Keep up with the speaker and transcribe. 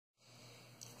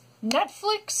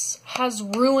Netflix has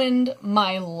ruined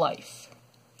my life.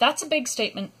 That's a big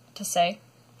statement to say,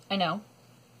 I know.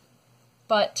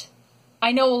 But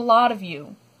I know a lot of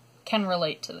you can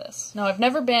relate to this. Now, I've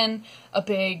never been a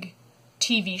big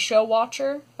TV show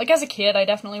watcher. Like, as a kid, I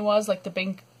definitely was. Like, the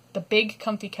big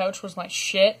comfy couch was my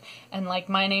shit. And, like,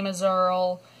 My Name is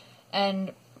Earl,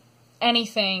 and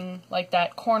anything like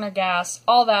that, Corner Gas,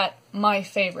 all that, my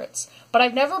favorites. But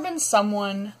I've never been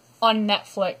someone on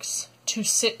Netflix to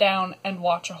sit down and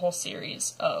watch a whole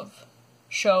series of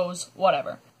shows,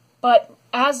 whatever. But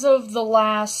as of the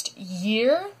last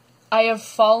year, I have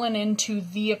fallen into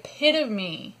the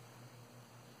epitome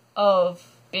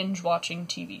of binge-watching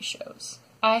TV shows.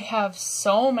 I have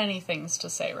so many things to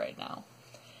say right now.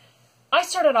 I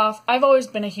started off, I've always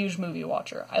been a huge movie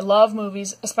watcher. I love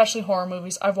movies, especially horror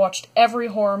movies. I've watched every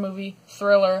horror movie,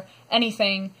 thriller,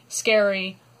 anything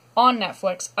scary on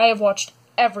Netflix. I have watched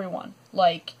everyone.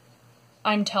 Like,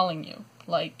 I'm telling you.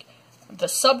 Like, the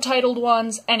subtitled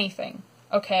ones, anything.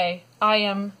 Okay? I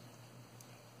am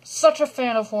such a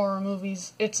fan of horror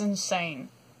movies, it's insane.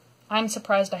 I'm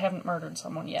surprised I haven't murdered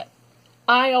someone yet.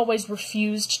 I always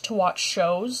refused to watch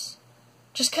shows,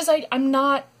 just because I'm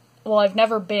not, well, I've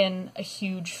never been a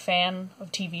huge fan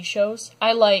of TV shows.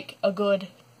 I like a good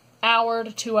hour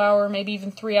to 2 hour, maybe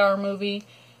even 3 hour movie,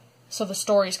 so the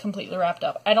story's completely wrapped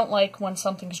up. I don't like when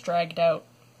something's dragged out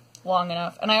long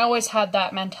enough, and I always had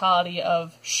that mentality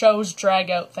of shows drag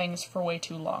out things for way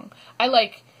too long. I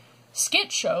like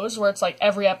skit shows where it's like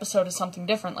every episode is something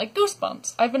different, like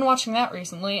Goosebumps. I've been watching that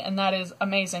recently, and that is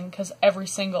amazing because every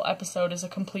single episode is a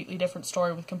completely different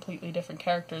story with completely different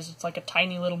characters. It's like a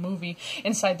tiny little movie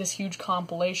inside this huge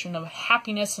compilation of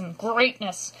happiness and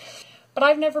greatness. But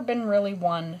I've never been really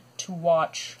one to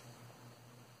watch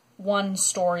one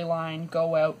storyline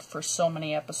go out for so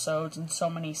many episodes and so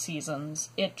many seasons.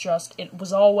 It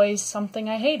was always something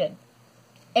I hated.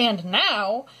 And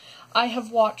now, I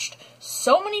have watched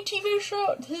so many TV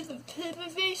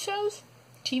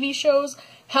shows,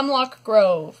 Hemlock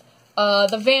Grove,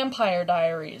 The Vampire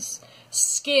Diaries,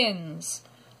 Skins,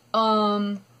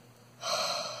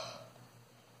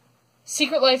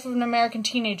 Secret Life of an American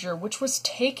Teenager, which was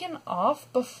taken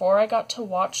off before I got to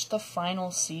watch the final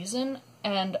season,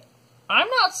 and I'm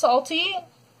not salty.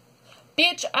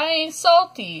 Bitch, I ain't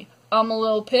salty. I'm a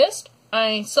little pissed. I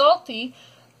ain't salty.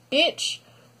 Bitch.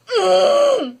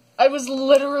 I was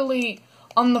literally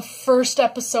on the first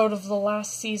episode of the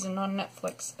last season on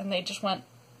Netflix, and they just went,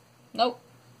 nope.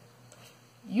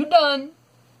 You done.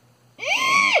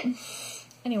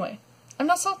 Anyway, I'm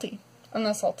not salty. I'm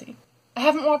not salty. I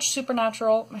haven't watched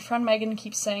Supernatural. My friend Megan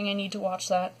keeps saying I need to watch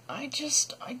that. I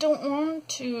don't want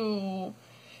to.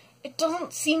 It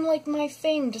doesn't seem like my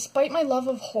thing, despite my love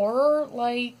of horror.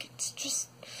 Like, it's just...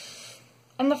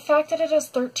 And the fact that it has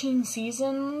 13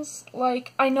 seasons,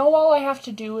 like, I know all I have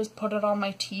to do is put it on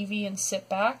my TV and sit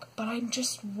back, but I'm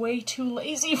just way too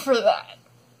lazy for that.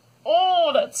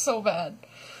 Oh, that's so bad.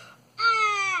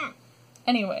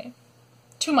 Anyway,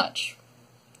 too much.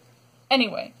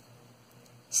 Anyway,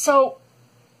 so,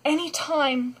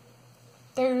 anytime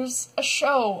there's a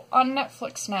show on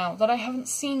Netflix now that I haven't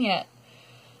seen yet,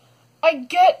 I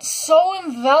get so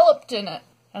enveloped in it,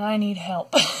 and I need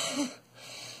help.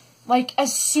 Like,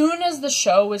 as soon as the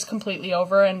show is completely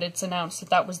over and it's announced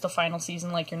that that was the final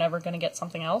season, like, you're never gonna get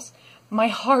something else, my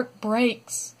heart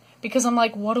breaks. Because I'm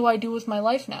like, what do I do with my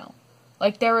life now?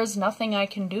 Like, there is nothing I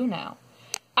can do now.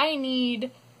 I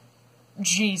need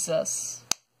Jesus.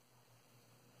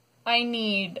 I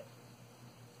need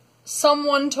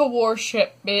someone to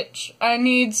worship, bitch. I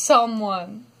need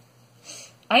someone.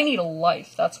 I need a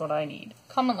life. That's what I need.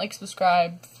 Comment, like,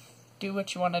 subscribe. Do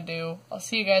what you want to do. I'll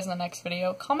see you guys in the next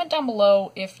video. Comment down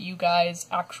below if you guys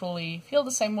actually feel the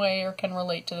same way or can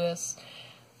relate to this.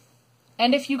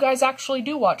 And if you guys actually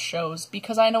do watch shows,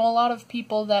 because I know a lot of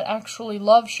people that actually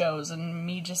love shows, and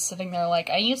me just sitting there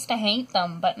like, I used to hate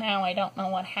them, but now I don't know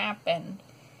what happened.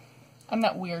 I'm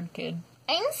that weird kid.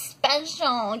 I'm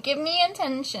special. Give me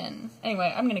attention.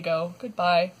 Anyway, I'm gonna go.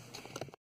 Goodbye.